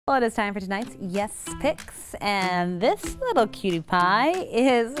Well, it is time for tonight's Yes Pics, and this little cutie pie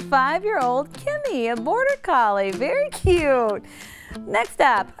is 5-year-old Kimmy, a border collie. Very cute. Next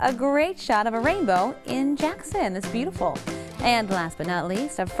up, a great shot of a rainbow in Jackson. It's beautiful. And last but not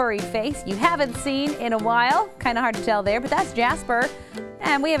least, a furry face you haven't seen in a while. Kind of hard to tell there, but that's Jasper.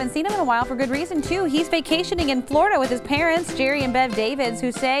 And we haven't seen him in a while for good reason, too. He's vacationing in Florida with his parents, Jerry and Bev Davids,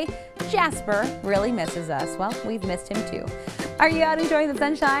 who say Jasper really misses us. Well, we've missed him, too. Are you out enjoying the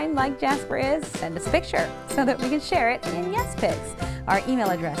sunshine like Jasper is? Send us a picture so that we can share it in Yes Pics. Our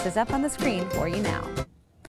email address is up on the screen for you now.